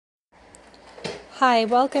Hi,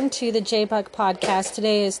 welcome to the J-Buck Podcast.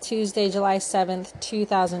 Today is Tuesday, July 7th,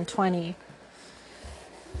 2020.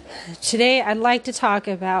 Today I'd like to talk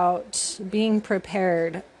about being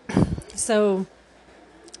prepared. So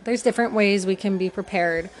there's different ways we can be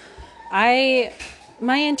prepared. My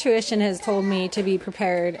intuition has told me to be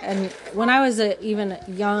prepared. And when I was a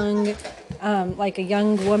young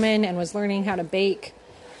woman and was learning how to bake,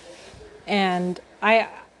 and I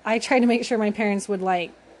tried to make sure my parents would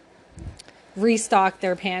restock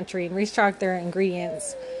their pantry and restock their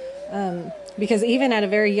ingredients. Because even at a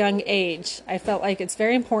very young age, I felt like it's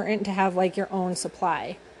very important to have your own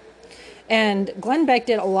supply. And Glenn Beck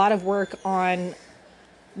did a lot of work on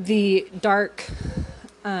the dark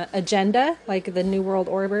agenda, like the New World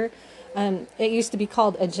Order. It used to be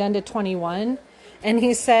called Agenda 21. And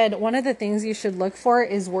he said one of the things you should look for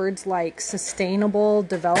is words like sustainable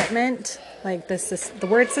development, like the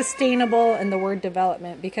word sustainable and the word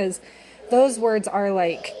development, because those words are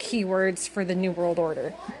like key words for the New World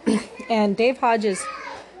Order. And Dave Hodges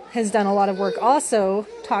has done a lot of work also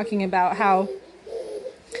talking about how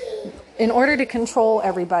in order to control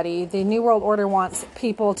everybody, the New World Order wants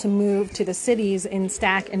people to move to the cities in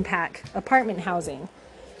stack and pack apartment housing.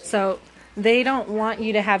 So they don't want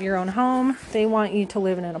you to have your own home. They want you to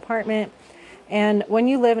live in an apartment. And when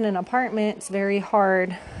you live in an apartment, it's very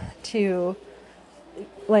hard to,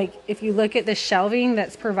 if you look at the shelving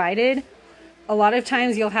that's provided, a lot of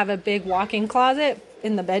times you'll have a big walk-in closet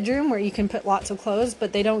in the bedroom where you can put lots of clothes,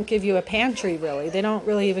 but they don't give you a pantry, really. They don't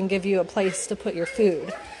really even give you a place to put your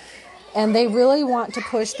food. And they really want to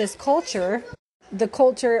push this culture, the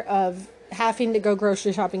culture of having to go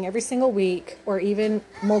grocery shopping every single week or even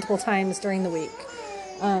multiple times during the week.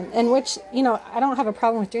 And which, I don't have a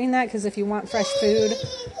problem with doing that, because if you want fresh food,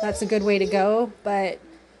 that's a good way to go. But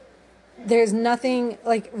there's nothing,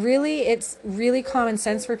 it's really common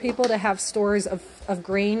sense for people to have stores of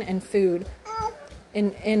grain and food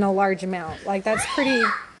in a large amount. That's pretty,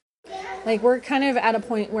 we're kind of at a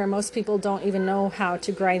point where most people don't even know how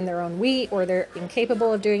to grind their own wheat, or they're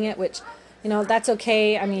incapable of doing it, which, that's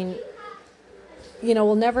okay. I mean,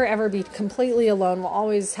 we'll never ever be completely alone. We'll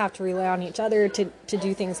always have to rely on each other to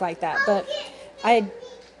do things like that. But I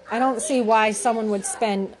don't see why someone would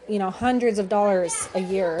spend, hundreds of dollars a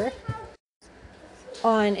year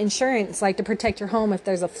on insurance, to protect your home if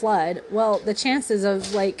there's a flood. Well, the chances of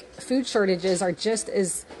food shortages are just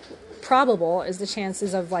as probable as the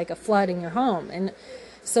chances of a flood in your home. And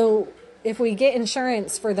so if we get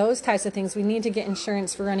insurance for those types of things, we need to get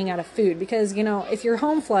insurance for running out of food, because if your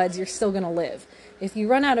home floods, you're still going to live. If you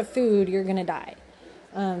run out of food, you're going to die.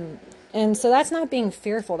 And so that's not being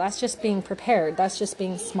fearful. That's just being prepared. That's just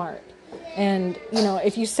being smart. And,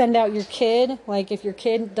 if you send out your kid, if your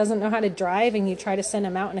kid doesn't know how to drive and you try to send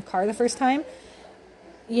them out in a car the first time,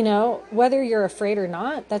 whether you're afraid or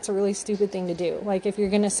not, that's a really stupid thing to do. If you're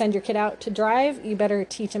going to send your kid out to drive, you better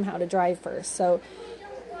teach them how to drive first. So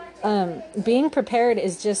being prepared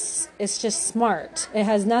it's just smart. It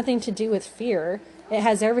has nothing to do with fear. It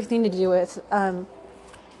has everything to do with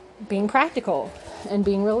being practical and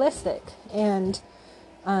being realistic. And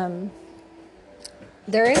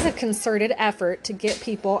there is a concerted effort to get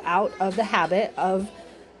people out of the habit of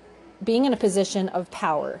being in a position of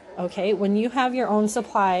power, okay? When you have your own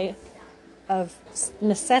supply of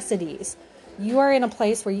necessities, you are in a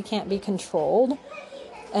place where you can't be controlled,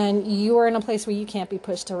 and you are in a place where you can't be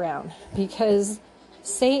pushed around, because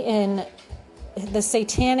Satan, the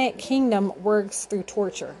satanic kingdom, works through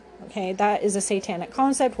torture, okay? That is a satanic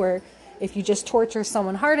concept where if you just torture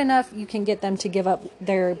someone hard enough, you can get them to give up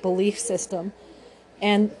their belief system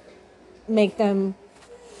and make them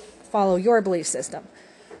follow your belief system.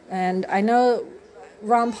 And I know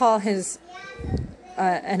Ron Paul has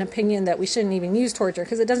an opinion that we shouldn't even use torture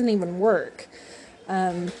because it doesn't even work.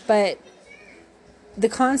 But the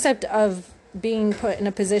concept of being put in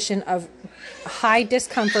a position of high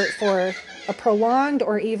discomfort for a prolonged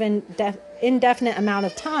or even indefinite amount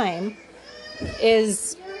of time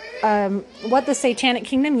is what the satanic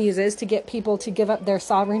kingdom uses to get people to give up their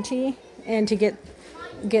sovereignty and to get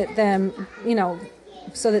them,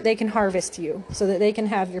 so that they can harvest you, so that they can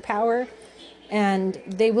have your power, and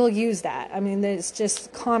they will use that. I mean, it's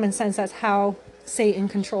just common sense. That's how Satan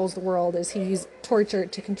controls the world, is he uses torture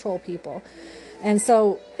to control people. And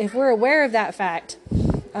so if we're aware of that fact,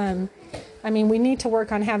 we need to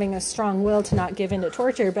work on having a strong will to not give in to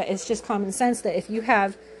torture, but it's just common sense that if you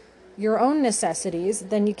have your own necessities,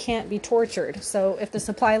 then you can't be tortured. So if the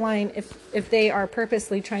supply line, if they are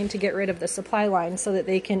purposely trying to get rid of the supply line so that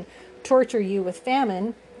they can torture you with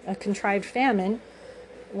famine, a contrived famine,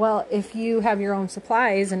 well, if you have your own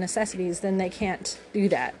supplies and necessities, then they can't do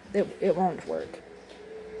that. It won't work.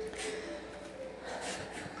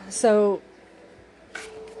 So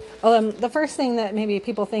the first thing that maybe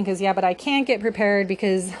people think is, yeah, but I can't get prepared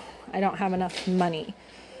because I don't have enough money.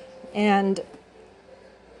 And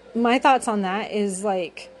my thoughts on that is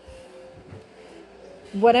like,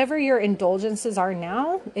 whatever your indulgences are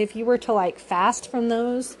now, if you were to like fast from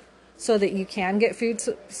those so that you can get food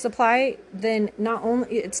supply, then not only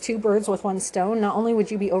it's two birds with one stone. Not only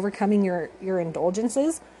would you be overcoming your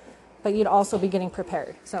indulgences, but you'd also be getting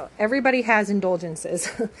prepared. So everybody has indulgences.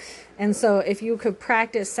 And so if you could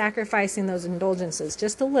practice sacrificing those indulgences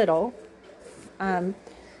just a little,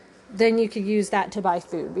 then you could use that to buy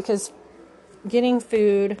food, because getting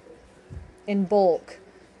food in bulk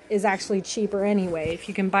is actually cheaper anyway, if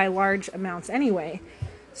you can buy large amounts anyway.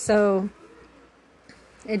 So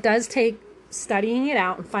it does take studying it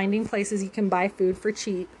out and finding places you can buy food for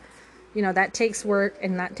cheap. You know, that takes work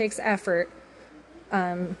and that takes effort.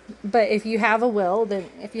 But if you have a will, then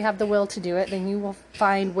if you have the will to do it, then you will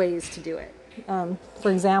find ways to do it.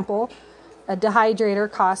 For example, a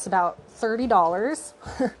dehydrator costs about $30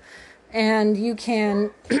 and you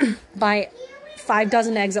can buy 5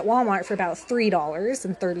 dozen eggs at Walmart for about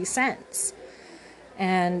 $3.30.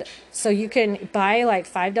 And so you can buy like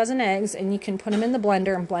 5 dozen eggs and you can put them in the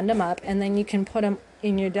blender and blend them up, and then you can put them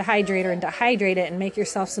in your dehydrator and dehydrate it and make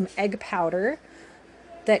yourself some egg powder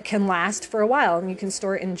that can last for a while. And you can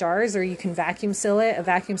store it in jars, or you can vacuum seal it. A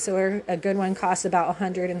vacuum sealer, a good one, costs about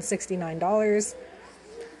 $169.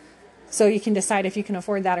 So you can decide if you can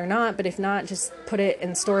afford that or not. But if not, just put it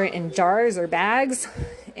and store it in jars or bags.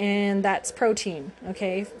 And that's protein,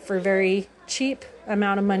 okay? For a very cheap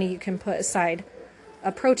amount of money, you can put aside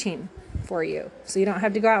a protein for you. So you don't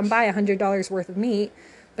have to go out and buy $100 worth of meat,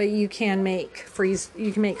 but you can make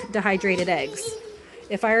dehydrated eggs.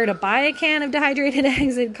 If I were to buy a can of dehydrated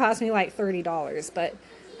eggs, it'd cost me like $30, but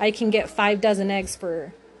I can get 5 dozen eggs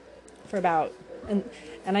for about, and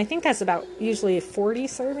I think that's about usually 40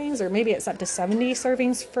 servings, or maybe it's up to 70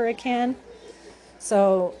 servings for a can.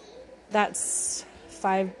 So that's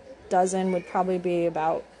 5 dozen would probably be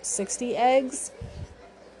about 60 eggs.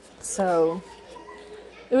 So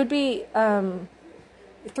it would be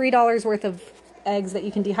 $3 worth of eggs that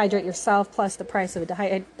you can dehydrate yourself, plus the price of a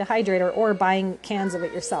dehydrator, or buying cans of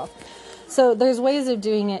it yourself. So there's ways of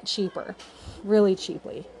doing it cheaper, really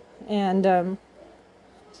cheaply. And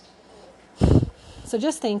so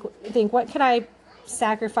just think, what could I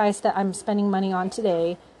sacrifice that I'm spending money on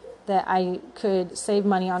today that I could save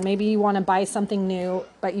money on? Maybe you want to buy something new,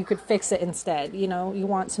 but you could fix it instead. You know, you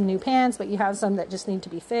want some new pants, but you have some that just need to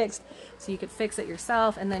be fixed. So you could fix it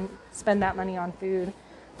yourself and then spend that money on food.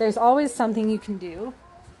 There's always something you can do.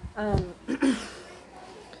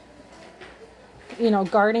 You know,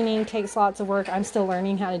 gardening takes lots of work. I'm still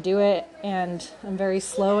learning how to do it, and I'm very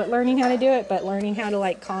slow at learning how to do it, but learning how to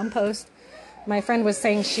like compost. My friend was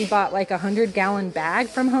saying she bought like 100-gallon bag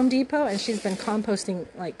from Home Depot, and she's been composting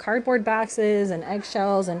like cardboard boxes and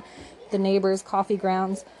eggshells and the neighbors' coffee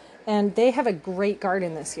grounds. And they have a great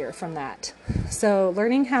garden this year from that. So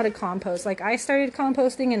learning how to compost, like I started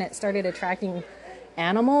composting and it started attracting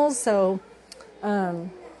animals. So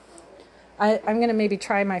I'm going to maybe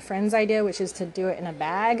try my friend's idea, which is to do it in a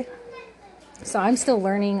bag. So I'm still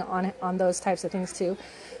learning on those types of things too.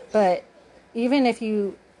 But even if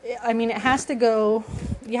you, I mean, it has to go,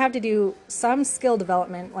 you have to do some skill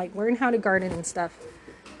development, like learn how to garden and stuff,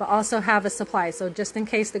 but also have a supply. So just in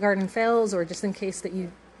case the garden fails, or just in case that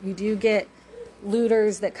you do get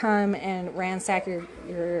looters that come and ransack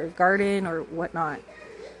your garden or whatnot,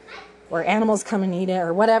 or animals come and eat it,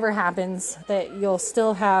 or whatever happens, that you'll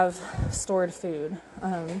still have stored food.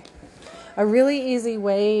 A really easy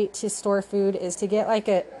way to store food is to get like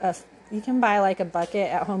you can buy like a bucket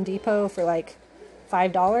at Home Depot for like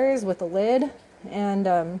 $5 with a lid,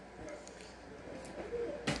 and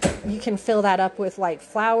you can fill that up with like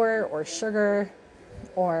flour or sugar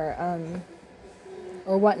or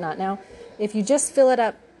whatnot. Now, if you just fill it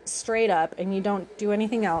up straight up and you don't do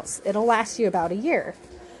anything else, it'll last you about a year.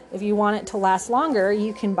 If you want it to last longer,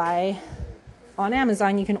 you can buy on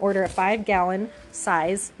Amazon, you can order a 5-gallon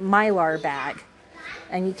size Mylar bag,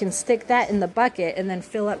 and you can stick that in the bucket and then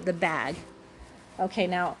fill up the bag. Okay,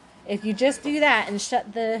 now if you just do that and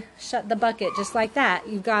shut the bucket just like that,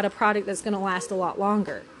 you've got a product that's going to last a lot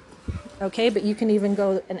longer. Okay, but you can even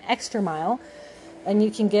go an extra mile, and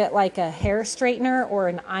you can get like a hair straightener or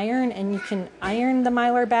an iron, and you can iron the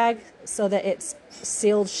Mylar bag so that it's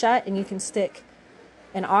sealed shut, and you can stick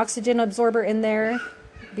an oxygen absorber in there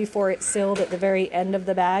before it's sealed at the very end of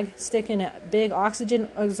the bag. Stick in a big oxygen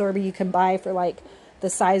absorber you can buy for like the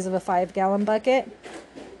size of a 5-gallon bucket,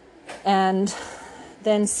 and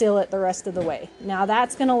then seal it the rest of the way. Now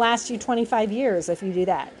that's going to last you 25 years if you do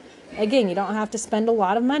that. again, you don't have to spend a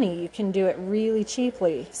lot of money. You can do it really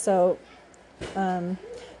cheaply. So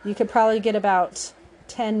you could probably get about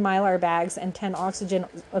 10 Mylar bags and 10 oxygen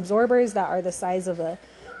absorbers that are the size of a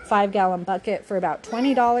 5-gallon bucket for about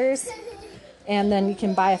 $20. And then you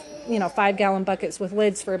can buy, 5-gallon buckets with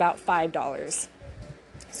lids for about $5.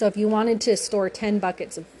 So if you wanted to store 10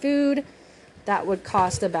 buckets of food, that would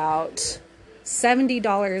cost about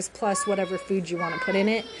 $70 plus whatever food you want to put in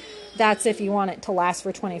it. That's if you want it to last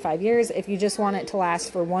for 25 years. If you just want it to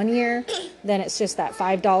last for 1 year, then it's just that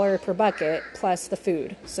 $5 per bucket plus the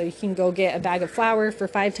food. So you can go get a bag of flour for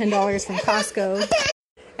 $5, $10 from Costco.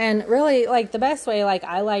 And really, like, the best way, like,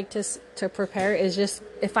 I like to prepare is just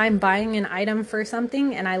if I'm buying an item for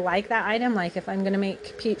something and I like that item, like if I'm going to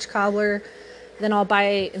make peach cobbler, then I'll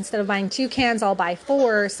buy, instead of buying 2 cans, I'll buy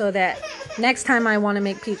 4 so that next time I want to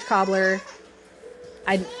make peach cobbler,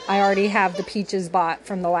 I already have the peaches bought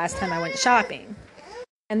from the last time I went shopping.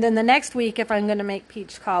 And then the next week, if I'm going to make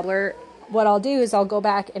peach cobbler, what I'll do is I'll go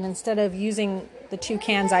back and instead of using the 2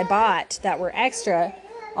 cans I bought that were extra,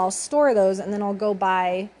 I'll store those and then I'll go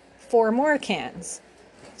buy 4 more cans.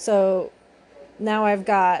 So now I've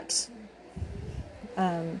got,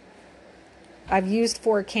 I've used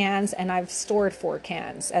 4 cans and I've stored 4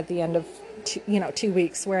 cans at the end of 2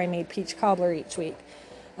 weeks where I made peach cobbler each week.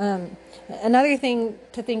 Another thing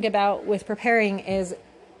to think about with preparing is,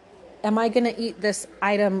 am I going to eat this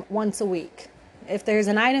item once a week? If there's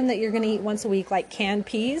an item that you're going to eat once a week, like canned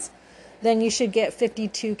peas, then you should get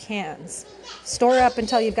 52 cans. Store up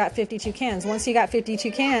until you've got 52 cans. Once you got 52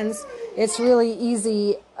 cans, it's really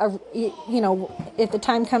easy, if the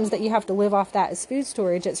time comes that you have to live off that as food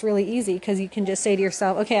storage, it's really easy because you can just say to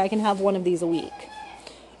yourself, okay, I can have one of these a week.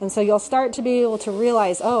 And so you'll start to be able to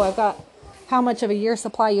realize, oh, I've got how much of a year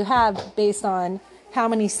supply you have based on how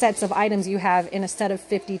many sets of items you have in a set of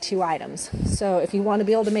 52 items. So if you want to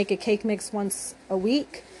be able to make a cake mix once a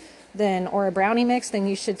week, or a brownie mix, then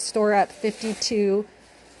you should store up 52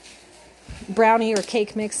 brownie or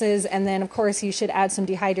cake mixes. And then of course you should add some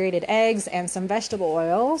dehydrated eggs and some vegetable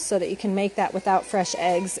oil so that you can make that without fresh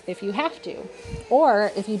eggs if you have to.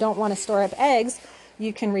 Or if you don't want to store up eggs,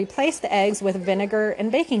 you can replace the eggs with vinegar and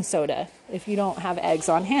baking soda if you don't have eggs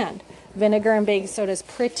on hand. Vinegar and baking soda is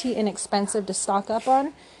pretty inexpensive to stock up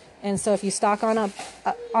on. And so if you stock on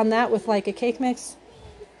that with like a cake mix,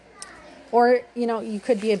 or, you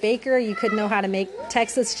could be a baker, you could know how to make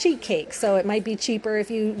Texas sheet cake. So it might be cheaper if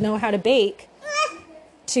you know how to bake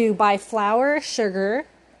to buy flour, sugar,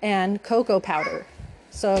 and cocoa powder.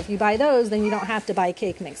 So if you buy those, then you don't have to buy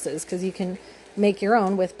cake mixes because you can make your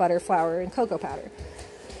own with butter, flour, and cocoa powder.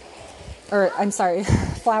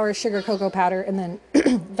 Flour, sugar, cocoa powder, and then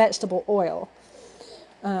vegetable oil.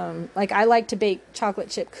 Like I like to bake chocolate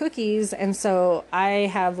chip cookies, and so I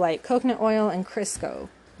have like coconut oil and Crisco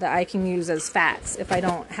that I can use as fats if I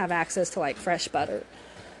don't have access to like fresh butter.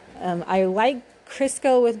 I like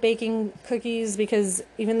Crisco with baking cookies because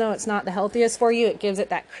even though it's not the healthiest for you, it gives it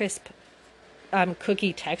that crisp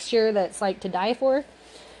cookie texture that's like to die for.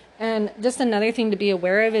 And just another thing to be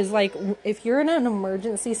aware of is like if you're in an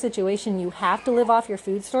emergency situation, you have to live off your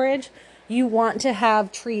food storage, you want to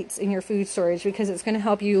have treats in your food storage because it's going to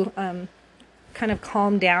help you kind of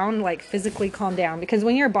calm down, like physically calm down. Because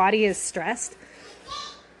when your body is stressed,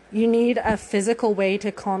 you need a physical way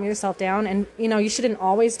to calm yourself down. And, you shouldn't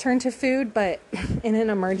always turn to food, but in an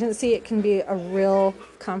emergency, it can be a real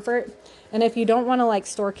comfort. And if you don't want to like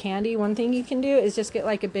store candy, one thing you can do is just get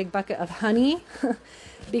like a big bucket of honey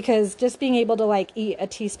because just being able to like eat a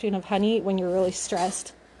teaspoon of honey when you're really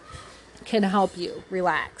stressed can help you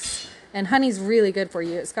relax. And honey's really good for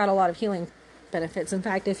you. It's got a lot of healing benefits. In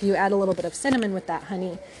fact, if you add a little bit of cinnamon with that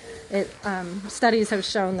honey, studies have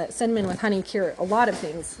shown that cinnamon with honey cure a lot of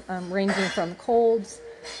things, ranging from colds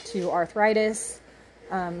to arthritis,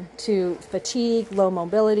 to fatigue, low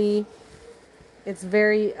mobility. It's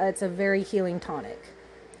a very healing tonic.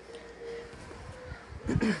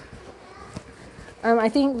 I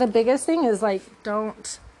think the biggest thing is like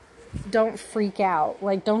don't freak out.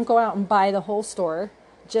 Like don't go out and buy the whole store.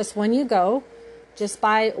 Just when you go, just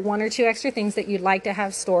buy 1 or 2 extra things that you'd like to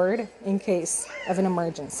have stored in case of an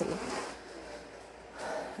emergency.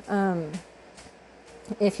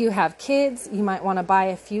 If you have kids, you might want to buy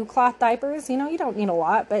a few cloth diapers. You don't need a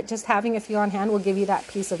lot, but just having a few on hand will give you that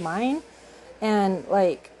peace of mind. And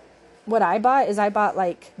like what I bought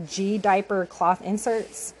like G diaper cloth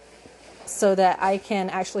inserts so that I can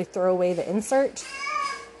actually throw away the insert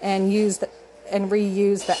and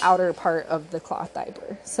reuse the outer part of the cloth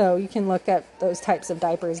diaper. So you can look at those types of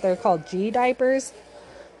diapers. They're called G diapers.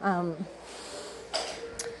 So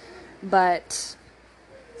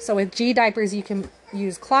with G diapers, you can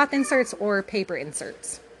use cloth inserts or paper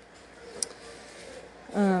inserts.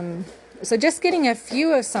 So just getting a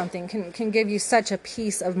few of something can give you such a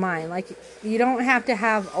peace of mind. Like, you don't have to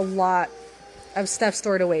have a lot of stuff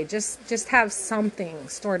stored away. Just have something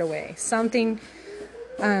stored away. Something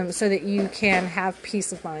so that you can have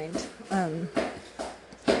peace of mind.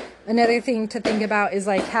 Another thing to think about is,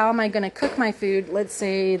 like, how am I going to cook my food? Let's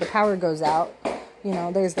say the power goes out. You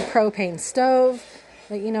know, there's the propane stove.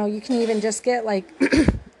 But, you know, you can even just get, like,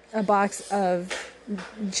 a box of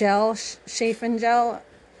gel, chafing gel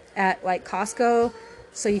at, like, Costco,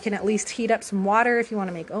 so you can at least heat up some water if you want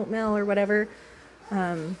to make oatmeal or whatever.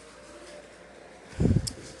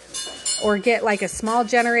 Or get, like, a small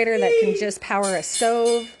generator that can just power a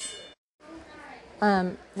stove.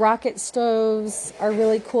 Rocket stoves are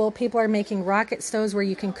really cool. People are making rocket stoves where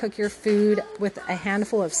you can cook your food with a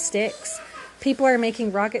handful of sticks. People are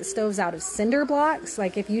making rocket stoves out of cinder blocks.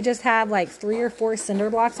 Like, if you just have like 3 or 4 cinder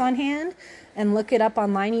blocks on hand and look it up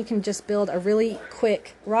online, you can just build a really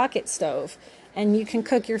quick rocket stove and you can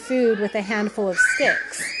cook your food with a handful of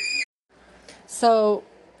sticks. So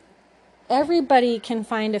everybody can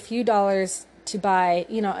find a few dollars to buy.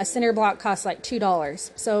 You know, a cinder block costs like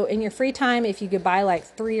 $2. So in your free time, if you could buy like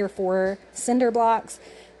 3 or 4 cinder blocks,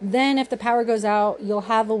 then if the power goes out, you'll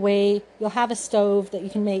have a stove that you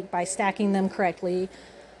can make by stacking them correctly.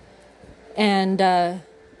 And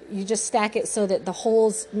you just stack it so that the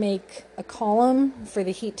holes make a column for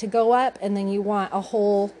the heat to go up, and then you want a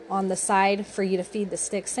hole on the side for you to feed the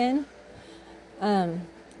sticks in.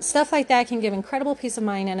 Stuff like that can give incredible peace of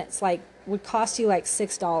mind, and it's like would cost you like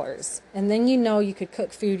 $6. And then you know you could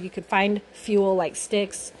cook food. You could find fuel like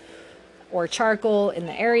sticks or charcoal in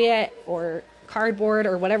the area, or cardboard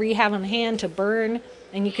or whatever you have on hand to burn,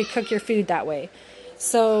 and you could cook your food that way.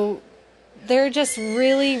 So they're just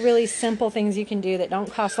really, really simple things you can do that don't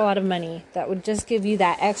cost a lot of money, that would just give you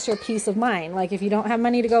that extra peace of mind. Like, if you don't have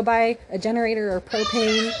money to go buy a generator or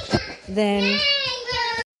propane, then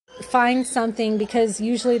find something, because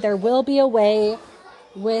usually there will be a way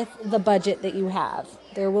with the budget that you have.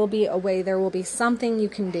 There will be a way, there will be something you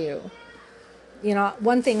can do. You know,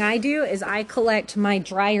 one thing I do is I collect my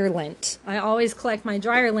dryer lint. I always collect my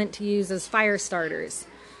dryer lint to use as fire starters.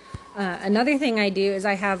 Another thing I do is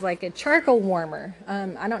I have like a charcoal warmer.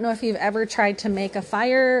 I don't know if you've ever tried to make a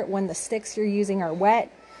fire when the sticks you're using are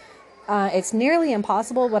wet. It's nearly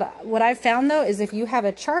impossible. What I've found, though, is if you have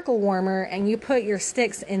a charcoal warmer and you put your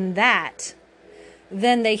sticks in that,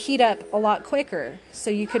 then they heat up a lot quicker. So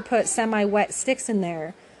you could put semi-wet sticks in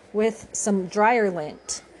there with some dryer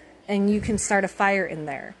lint, and you can start a fire in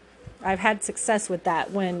there. I've had success with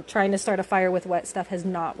that when trying to start a fire with wet stuff has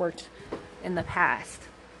not worked in the past,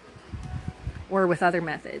 or with other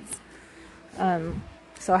methods.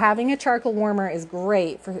 So having a charcoal warmer is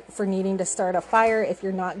great for needing to start a fire if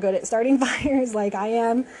you're not good at starting fires like I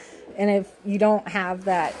am, and if you don't have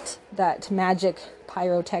that magic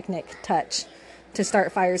pyrotechnic touch to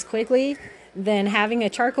start fires quickly, then having a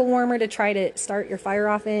charcoal warmer to try to start your fire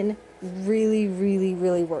off in really, really,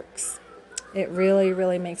 really works. It really,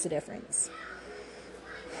 really makes a difference.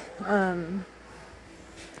 You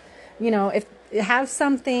know, if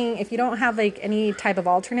you don't have like any type of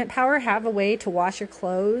alternate power, have a way to wash your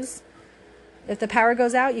clothes. If the power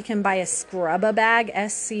goes out, you can buy a scrubba bag,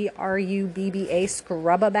 SCRUBBA,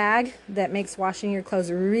 scrubba bag, that makes washing your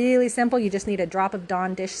clothes really simple. You just need a drop of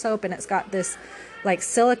Dawn dish soap, and it's got this like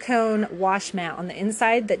silicone wash mat on the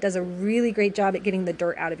inside that does a really great job at getting the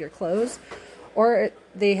dirt out of your clothes. Or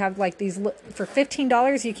they have like these, for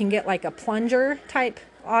 $15 you can get like a plunger type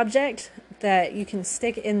object that you can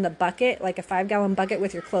stick in the bucket, like a 5-gallon bucket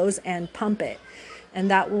with your clothes, and pump it,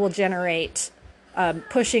 and that will generate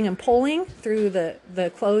pushing and pulling through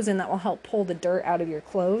the clothes, and that will help pull the dirt out of your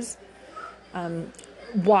clothes.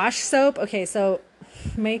 Wash soap. Okay, so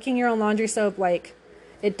making your own laundry soap, like,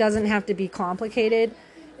 it doesn't have to be complicated.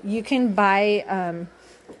 You can buy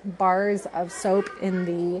bars of soap in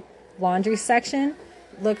the laundry section.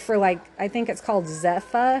 Look for, like, I think it's called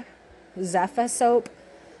Zepha soap.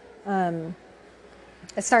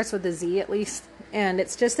 It starts with a Z at least, and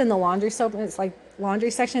it's just in the laundry soap, and it's like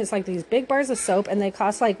laundry section. It's like these big bars of soap, and they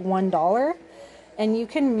cost like $1, and you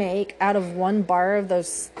can make out of 1 bar of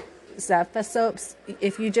those Zepha soaps,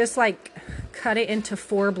 if you just like cut it into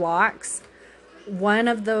 4 blocks,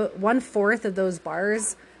 1/4 of those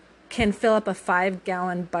bars can fill up a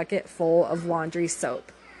 5-gallon bucket full of laundry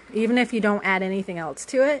soap, even if you don't add anything else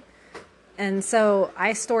to it. And so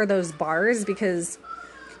I store those bars, because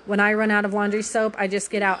when I run out of laundry soap, I just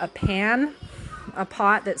get out a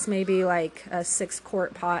pot that's maybe like a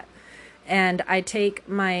 6-quart pot, And I take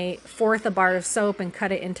my fourth a bar of soap and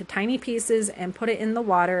cut it into tiny pieces and put it in the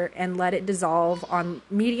water and let it dissolve on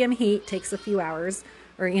medium heat. Takes a few hours,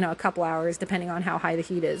 or a couple hours depending on how high the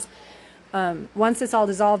heat is. Once it's all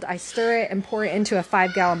dissolved, I stir it and pour it into a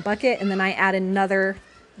 5-gallon bucket, and then I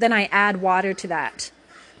add water to that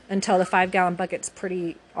until the 5-gallon bucket's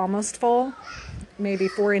almost full, maybe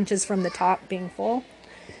 4 inches from the top being full.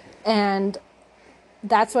 And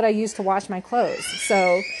that's what I use to wash my clothes.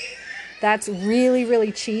 So that's really,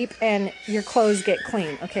 really cheap, and your clothes get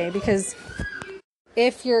clean, okay? Because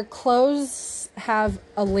if your clothes have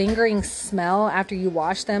a lingering smell after you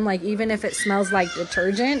wash them, like even if it smells like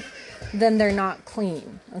detergent, then they're not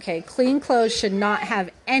clean, okay? Clean clothes should not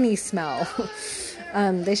have any smell.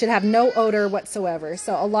 They should have no odor whatsoever.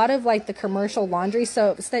 So a lot of like the commercial laundry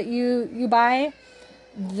soaps that you buy,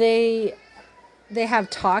 they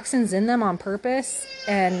have toxins in them on purpose,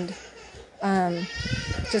 and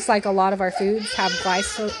just like a lot of our foods have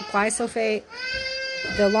glyphosate.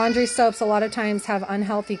 The laundry soaps a lot of times have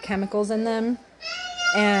unhealthy chemicals in them,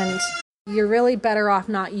 and you're really better off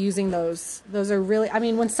not using those. Those are really,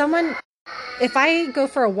 if I go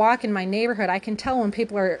for a walk in my neighborhood, I can tell when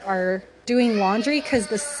people are doing laundry because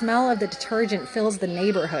the smell of the detergent fills the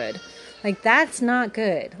neighborhood. Like, that's not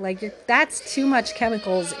good. Like, that's too much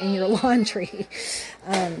chemicals in your laundry.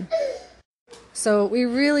 So we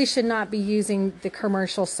really should not be using the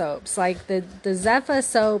commercial soaps. Like the Zephyr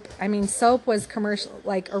soap, soap was commercial.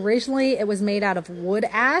 Like, originally it was made out of wood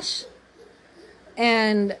ash.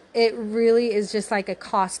 And it really is just like a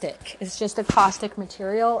caustic. It's just a caustic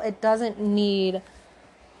material. It doesn't need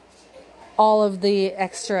all of the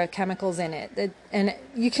extra chemicals in it. And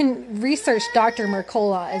you can research Dr.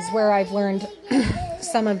 Mercola is where I've learned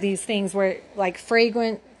some of these things, where like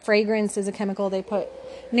fragrance is a chemical they put.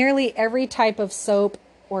 Nearly every type of soap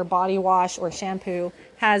or body wash or shampoo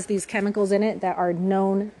has these chemicals in it that are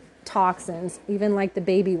known toxins, even like the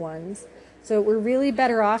baby ones. So we're really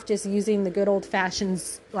better off just using the good old-fashioned,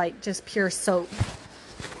 like just pure soap.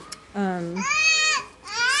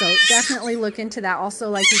 So definitely look into that. Also,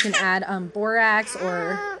 like, you can add borax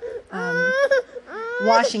or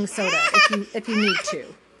washing soda if you need to.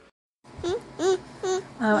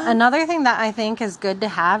 Another thing that I think is good to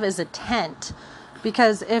have is a tent,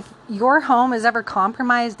 because if your home is ever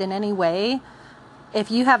compromised in any way, if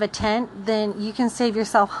you have a tent, then you can save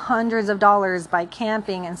yourself hundreds of dollars by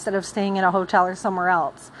camping instead of staying in a hotel or somewhere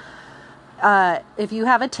else. If you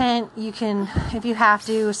have a tent, you can, if you have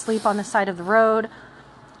to, sleep on the side of the road.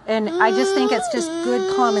 And I just think it's just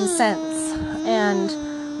good common sense.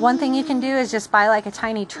 And one thing you can do is just buy like a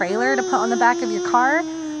tiny trailer to put on the back of your car,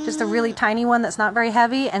 just a really tiny one that's not very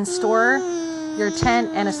heavy, and store your tent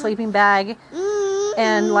and a sleeping bag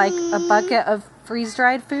and like a bucket of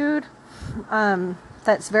freeze-dried food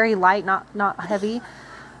that's very light, not heavy.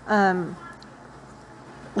 When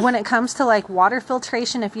it comes to like water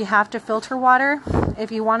filtration, if you have to filter water,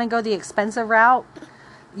 if you want to go the expensive route,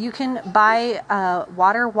 you can buy a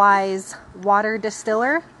WaterWise water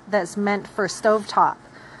distiller that's meant for stovetop.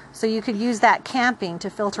 So you could use that camping to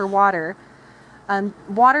filter water.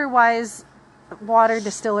 WaterWise water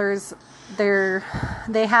distillers,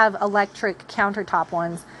 they have electric countertop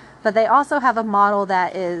ones, but they also have a model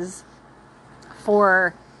that is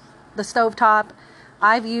for the stovetop.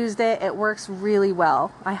 I've used it. It works really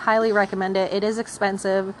well. I highly recommend it. It is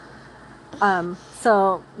expensive.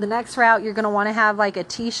 So the next route, you're going to want to have like a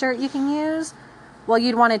t-shirt you can use. Well,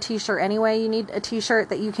 you'd want a t-shirt anyway. You need a t-shirt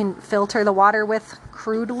that you can filter the water with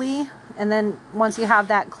crudely. And then once you have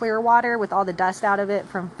that clear water with all the dust out of it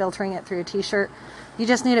from filtering it through a t-shirt, you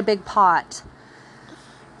just need a big pot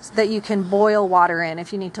that you can boil water in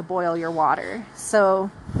if you need to boil your water.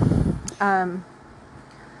 So,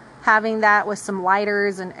 having that with some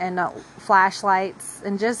lighters and flashlights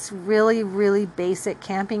and just really, really basic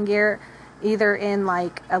camping gear, either in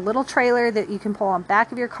like a little trailer that you can pull on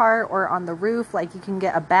back of your car or on the roof. Like, you can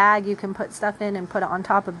get a bag you can put stuff in and put it on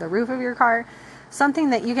top of the roof of your car. Something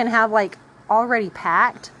that you can have like already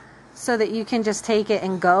packed so that you can just take it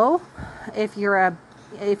and go. If you're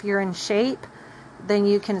in shape, then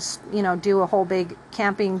you can, do a whole big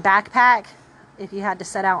camping backpack if you had to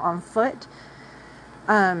set out on foot.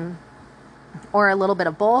 Or a little bit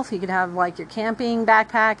of both. You could have like your camping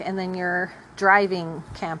backpack and then your driving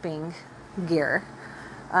camping gear.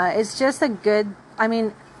 It's just a good,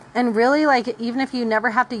 and really, like, even if you never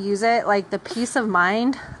have to use it, like, the peace of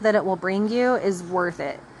mind that it will bring you is worth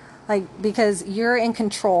it. Like, because you're in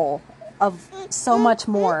control of so much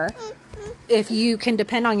more if you can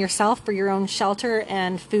depend on yourself for your own shelter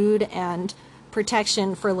and food and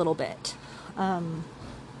protection for a little bit.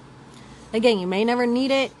 Again, you may never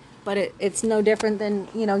need it, but it's no different than,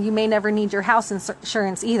 you may never need your house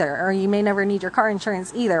insurance either, or you may never need your car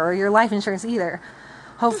insurance either, or your life insurance either.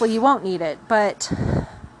 Hopefully you won't need it. But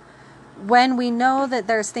when we know that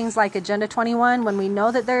there's things like Agenda 21, when we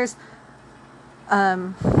know that there's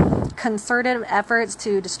concerted efforts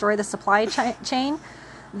to destroy the supply chain,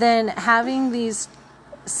 then having these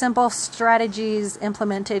simple strategies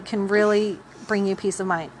implemented can really bring you peace of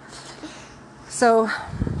mind. So,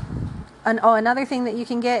 another thing that you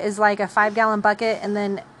can get is like a 5-gallon bucket, and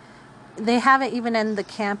then they have it even in the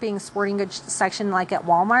camping sporting goods section, like at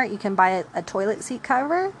Walmart. You can buy a toilet seat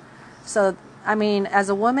cover. So, I mean, as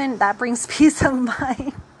a woman, that brings peace of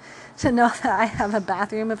mind to know that I have a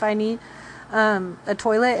bathroom if I need, a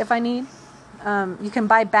toilet if I need. You can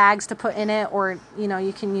buy bags to put in it, or,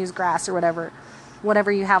 you can use grass or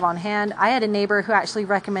whatever you have on hand. I had a neighbor who actually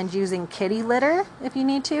recommends using kitty litter if you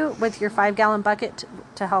need to with your 5-gallon bucket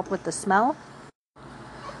to help with the smell.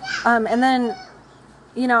 And then,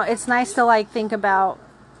 it's nice to like think about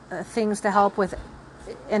things to help with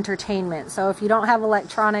entertainment. So if you don't have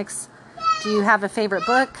electronics, do you have a favorite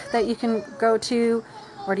book that you can go to?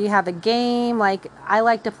 Or do you have a game? Like, I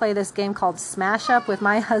like to play this game called Smash Up with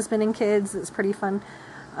my husband and kids. It's pretty fun.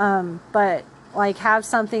 But like, have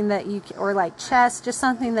something that or like chess, just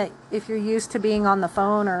something that if you're used to being on the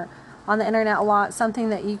phone or on the internet a lot, something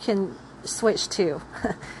that you can switch to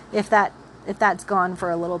if that's gone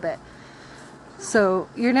for a little bit. So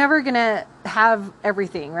you're never going to have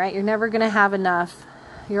everything, right? You're never going to have enough.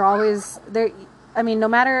 You're always there. I mean, no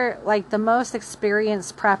matter, like, the most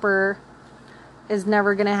experienced prepper is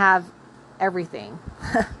never going to have everything.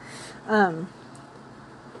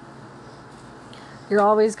 You're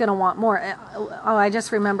always going to want more. Oh, I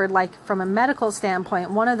just remembered, like, from a medical standpoint,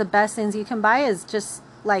 one of the best things you can buy is just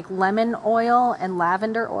like lemon oil and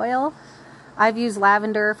lavender oil. I've used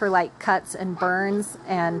lavender for like cuts and burns,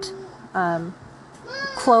 and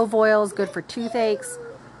clove oil is good for toothaches.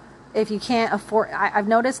 If you can't afford, I've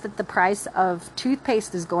noticed that the price of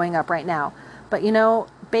toothpaste is going up right now. But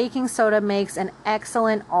baking soda makes an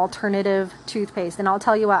excellent alternative toothpaste. And I'll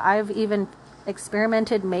tell you what, I've even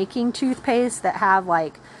experimented making toothpaste that have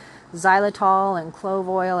like xylitol and clove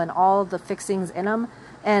oil and all the fixings in them.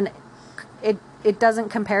 And it doesn't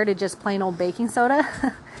compare to just plain old baking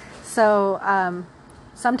soda. So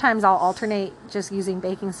sometimes I'll alternate just using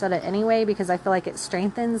baking soda anyway, because I feel like it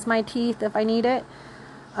strengthens my teeth if I need it.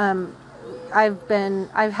 I've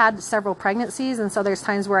had several pregnancies, and so there's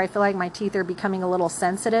times where I feel like my teeth are becoming a little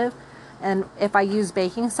sensitive, and if I use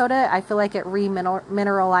baking soda, I feel like it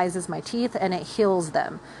remineralizes my teeth and it heals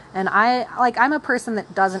them. And I'm a person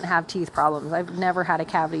that doesn't have teeth problems. I've never had a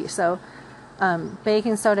cavity, so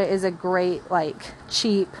baking soda is a great, like,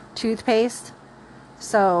 cheap toothpaste.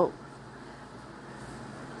 So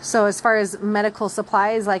as far as medical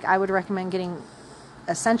supplies, like, I would recommend getting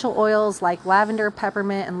essential oils like lavender,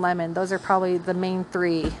 peppermint, and lemon. Those are probably the main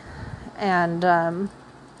three. And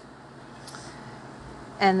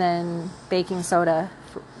then baking soda,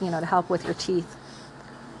 to help with your teeth.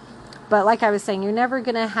 But like I was saying, you're never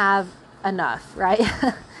going to have enough, right?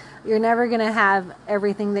 You're never going to have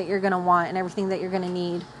everything that you're going to want and everything that you're going to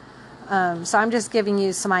need. So I'm just giving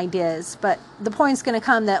you some ideas. But the point's going to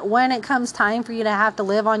come that when it comes time for you to have to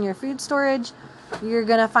live on your food storage, you're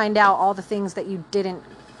going to find out all the things that you didn't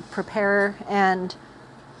prepare. And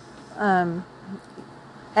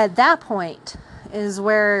at that point is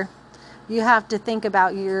where you have to think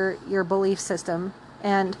about your belief system.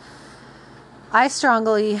 And I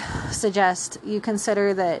strongly suggest you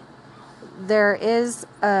consider that there is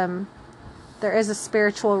a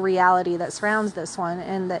spiritual reality that surrounds this one,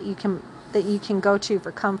 and that you can go to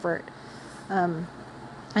for comfort.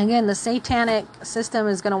 Again, the satanic system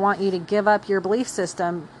is going to want you to give up your belief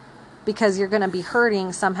system because you're going to be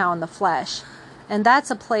hurting somehow in the flesh. And that's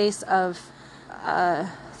a place of,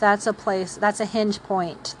 that's a hinge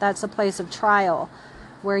point. That's a place of trial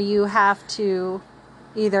where you have to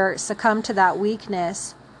either succumb to that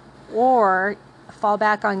weakness or fall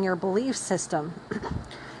back on your belief system.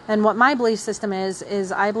 And what my belief system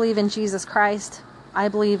is I believe in Jesus Christ. I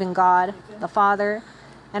believe in God, the Father,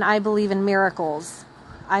 and I believe in miracles.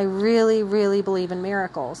 I really, really believe in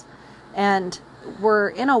miracles. And we're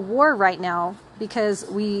in a war right now because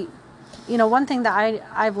one thing that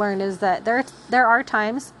I've learned is that there are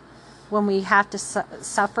times when we have to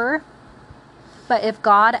suffer. But if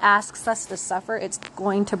God asks us to suffer, it's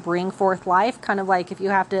going to bring forth life. Kind of like if you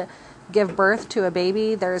have to give birth to a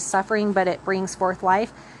baby, there's suffering, but it brings forth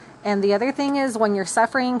life. And the other thing is, when you're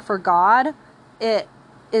suffering for God, it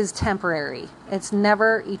is temporary. It's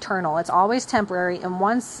never eternal. It's always temporary. And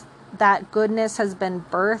once that goodness has been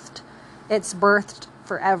birthed, it's birthed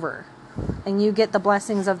forever. And you get the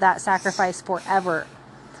blessings of that sacrifice forever.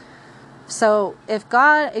 So if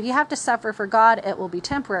you have to suffer for God, it will be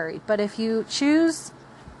temporary. But if you choose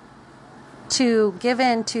to give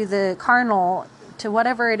in to the carnal, to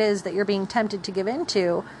whatever it is that you're being tempted to give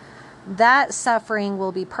into, that suffering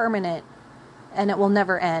will be permanent and it will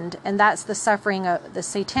never end. And that's the suffering of the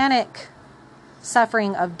satanic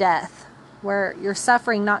suffering of death, where you're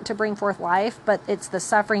suffering not to bring forth life, but it's the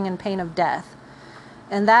suffering and pain of death.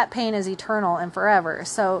 And that pain is eternal and forever.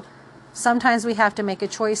 So sometimes we have to make a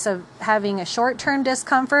choice of having a short-term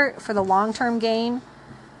discomfort for the long-term gain,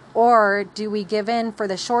 or do we give in for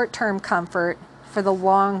the short-term comfort for the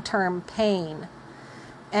long-term pain?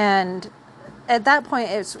 And at that point,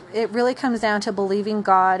 it really comes down to believing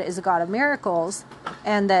God is a God of miracles,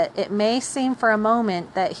 and that it may seem for a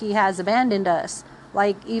moment that he has abandoned us.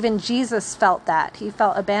 Like even Jesus felt that. He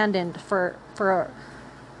felt abandoned for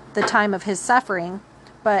the time of his suffering.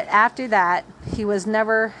 But after that,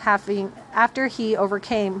 after he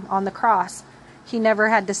overcame on the cross, he never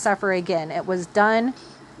had to suffer again. It was done,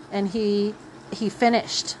 and he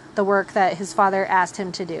finished the work that his Father asked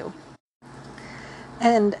him to do.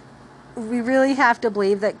 And we really have to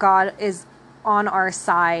believe that God is on our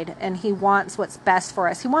side, and he wants what's best for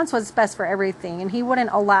us. He wants what's best for everything, and he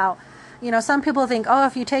wouldn't allow, some people think, oh,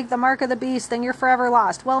 if you take the mark of the beast, then you're forever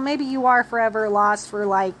lost. Well, maybe you are forever lost for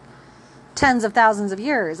like tens of thousands of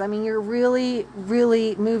years. I mean, you're really,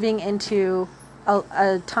 really moving into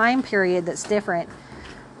a time period that's different.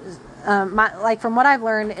 From what I've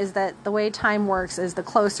learned is that the way time works is the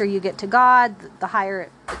closer you get to God, the higher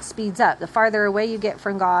it speeds up. The farther away you get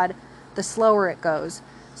from God, the slower it goes.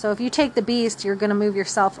 So if you take the beast, you're going to move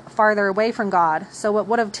yourself farther away from God. So what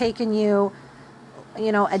would have taken you,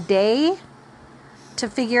 a day to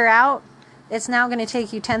figure out, it's now going to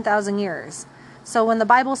take you 10,000 years. So when the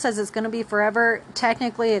Bible says it's going to be forever,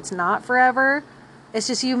 technically it's not forever. It's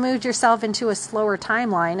just you moved yourself into a slower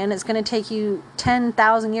timeline, and it's going to take you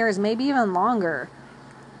 10,000 years, maybe even longer,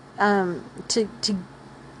 to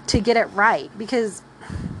get it right. Because,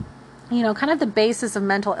 kind of the basis of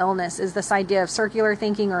mental illness is this idea of circular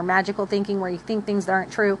thinking or magical thinking, where you think things that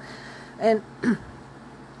aren't true. And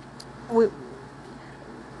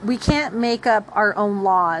we can't make up our own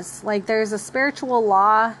laws. Like, there's a spiritual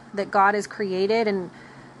law that God has created, and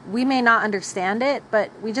we may not understand it, but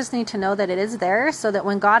we just need to know that it is there, so that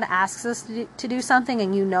when God asks us to do something,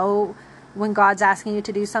 and when God's asking you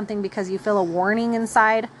to do something because you feel a warning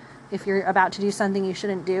inside, if you're about to do something you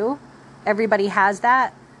shouldn't do, everybody has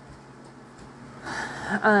that.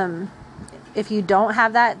 If you don't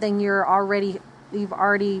have that, then you've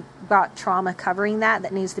already got trauma covering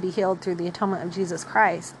that needs to be healed through the atonement of Jesus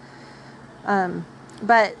Christ.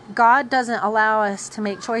 But God doesn't allow us to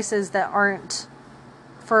make choices that aren't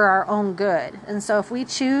for our own good. And so if we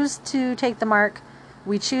choose to take the mark,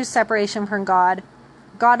 we choose separation from God,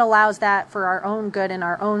 God allows that for our own good and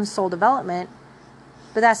our own soul development.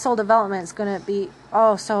 But that soul development is going to be,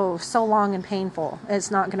 so long and painful. It's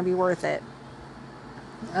not going to be worth it.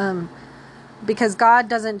 Because God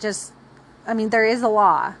doesn't just, there is a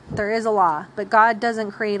law, but God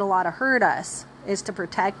doesn't create a law to hurt us. It's to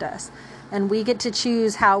protect us. And we get to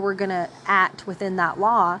choose how we're going to act within that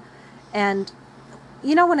law. And,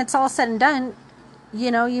 when it's all said and done,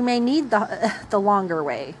 you may need the longer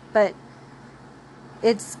way, but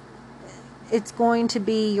it's going to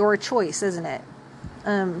be your choice, isn't it?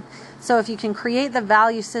 So if you can create the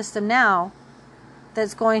value system now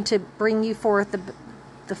that's going to bring you forth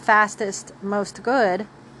the fastest, most good,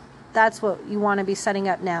 that's what you want to be setting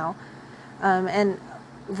up now. And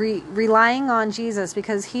relying on Jesus,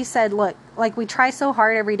 because he said, look, like we try so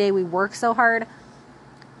hard every day, we work so hard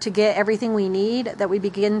to get everything we need that we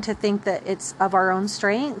begin to think that it's of our own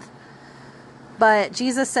strength. But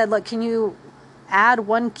Jesus said, look, can you add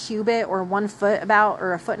 1 cubit or 1 foot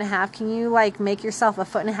or a foot and a half? Can you make yourself a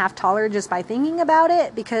foot and a half taller just by thinking about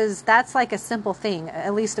it? Because that's a simple thing.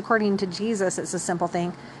 At least according to Jesus, it's a simple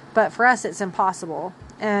thing. But for us, it's impossible.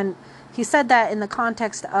 And he said that in the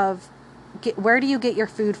context of, where do you get your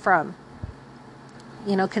food from?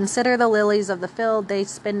 Consider the lilies of the field. They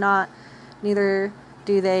spin not, neither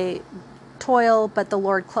do they toil, but the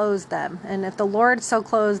Lord clothes them. And if the Lord so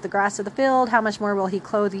clothes the grass of the field, how much more will he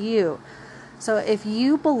clothe you? So if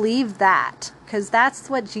you believe that, because that's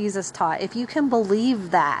what Jesus taught, if you can believe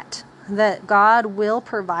that God will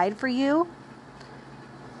provide for you,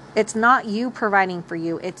 it's not you providing for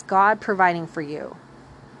you, it's God providing for you,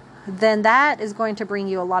 then that is going to bring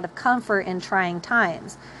you a lot of comfort in trying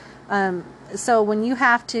times. So when you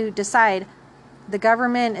have to decide, the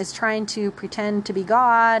government is trying to pretend to be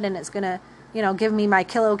God, and it's going to, give me my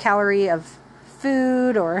kilocalorie of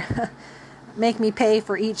food or make me pay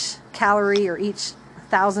for each calorie or each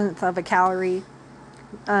thousandth of a calorie.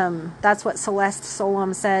 That's what Celeste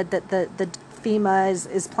Solum said, that the FEMA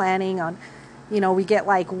is planning on. We get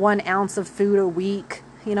like 1 ounce of food a week.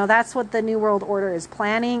 That's what the New World Order is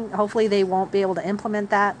planning. Hopefully they won't be able to implement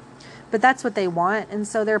that, but that's what they want. And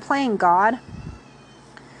so they're playing God,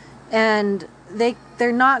 and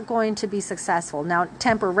they're not going to be successful. Now,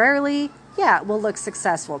 temporarily, yeah, it will look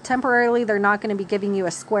successful. Temporarily, they're not going to be giving you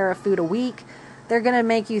a square of food a week. They're going to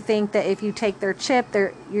make you think that if you take their chip,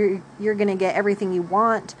 you're going to get everything you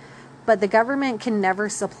want. But the government can never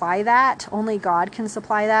supply that. Only God can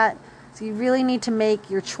supply that. So you really need to make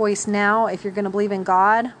your choice now if you're going to believe in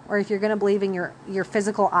God or if you're going to believe in your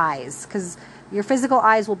physical eyes. Because your physical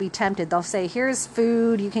eyes will be tempted. They'll say, here's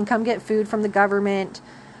food. You can come get food from the government.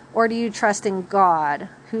 Or do you trust in God,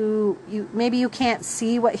 who maybe you can't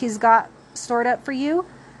see what he's got stored up for you,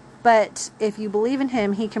 but if you believe in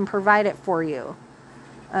him, he can provide it for you.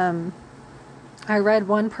 I read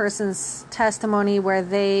one person's testimony where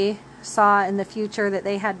they saw in the future that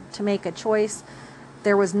they had to make a choice.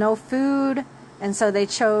 There was no food, and so they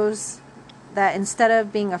chose that instead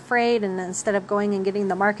of being afraid and instead of going and getting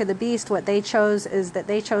the mark of the beast, what they chose is that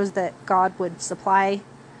they chose that God would supply.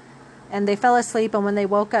 And they fell asleep, and when they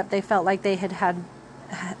woke up, they felt like they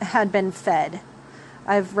had been fed.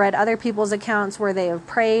 I've read other people's accounts where they have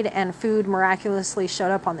prayed and food miraculously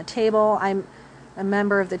showed up on the table. I'm a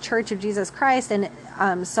member of the Church of Jesus Christ, and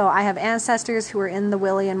so I have ancestors who are in the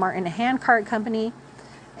Willie and Martin Handcart Company.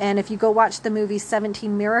 And if you go watch the movie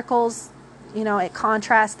 17 Miracles, it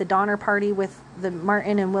contrasts the Donner Party with the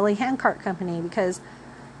Martin and Willie Handcart Company, because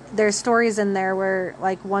there's stories in there where,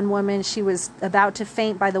 like, one woman, she was about to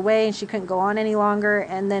faint by the way and she couldn't go on any longer,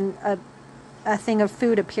 and then a thing of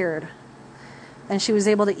food appeared and she was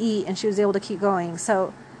able to eat and she was able to keep going.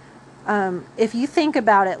 So if you think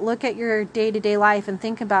about it, look at your day-to-day life and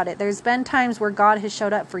think about it. There's been times where God has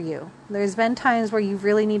showed up for you. There's been times where you've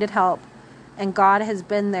really needed help, and God has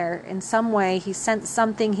been there in some way. He sent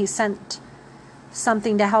something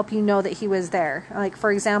to help you know that he was there. Like,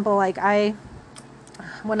 for example,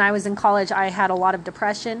 when I was in college, I had a lot of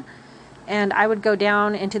depression, and I would go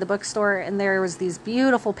down into the bookstore and there was these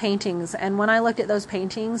beautiful paintings. And when I looked at those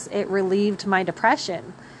paintings, it relieved my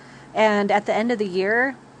depression. And at the end of the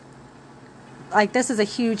year, like, this is a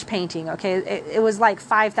huge painting, okay? It was like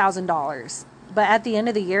 $5,000. But at the end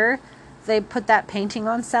of the year, they put that painting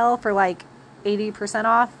on sale for like 80%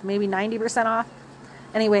 off, maybe 90% off.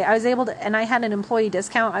 Anyway, I was able to, and I had an employee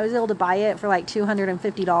discount. I was able to buy it for like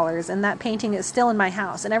 $250, and that painting is still in my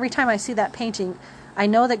house. And every time I see that painting, I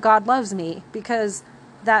know that God loves me, because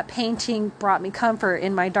that painting brought me comfort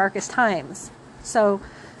in my darkest times. So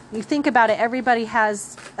you think about it, everybody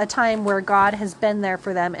has a time where God has been there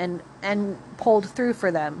for them and pulled through for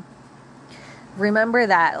them. Remember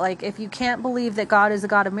that. Like, if you can't believe that God is a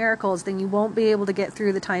God of miracles, then you won't be able to get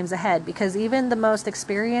through the times ahead, because even the most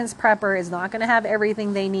experienced prepper is not going to have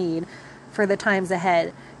everything they need for the times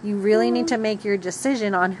ahead. You really need to make your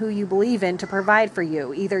decision on who you believe in to provide for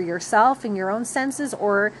you, either yourself and your own senses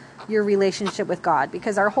or your relationship with God,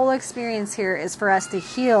 because our whole experience here is for us to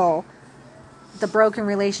heal the broken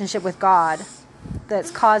relationship with God that's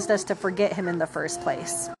caused us to forget him in the first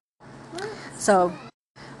place. So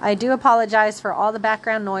I do apologize for all the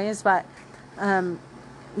background noise, but,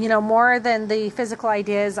 more than the physical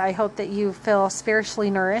ideas, I hope that you feel spiritually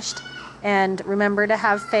nourished, and remember to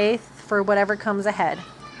have faith for whatever comes ahead.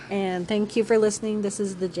 And thank you for listening. This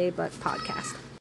is the J Buck Podcast.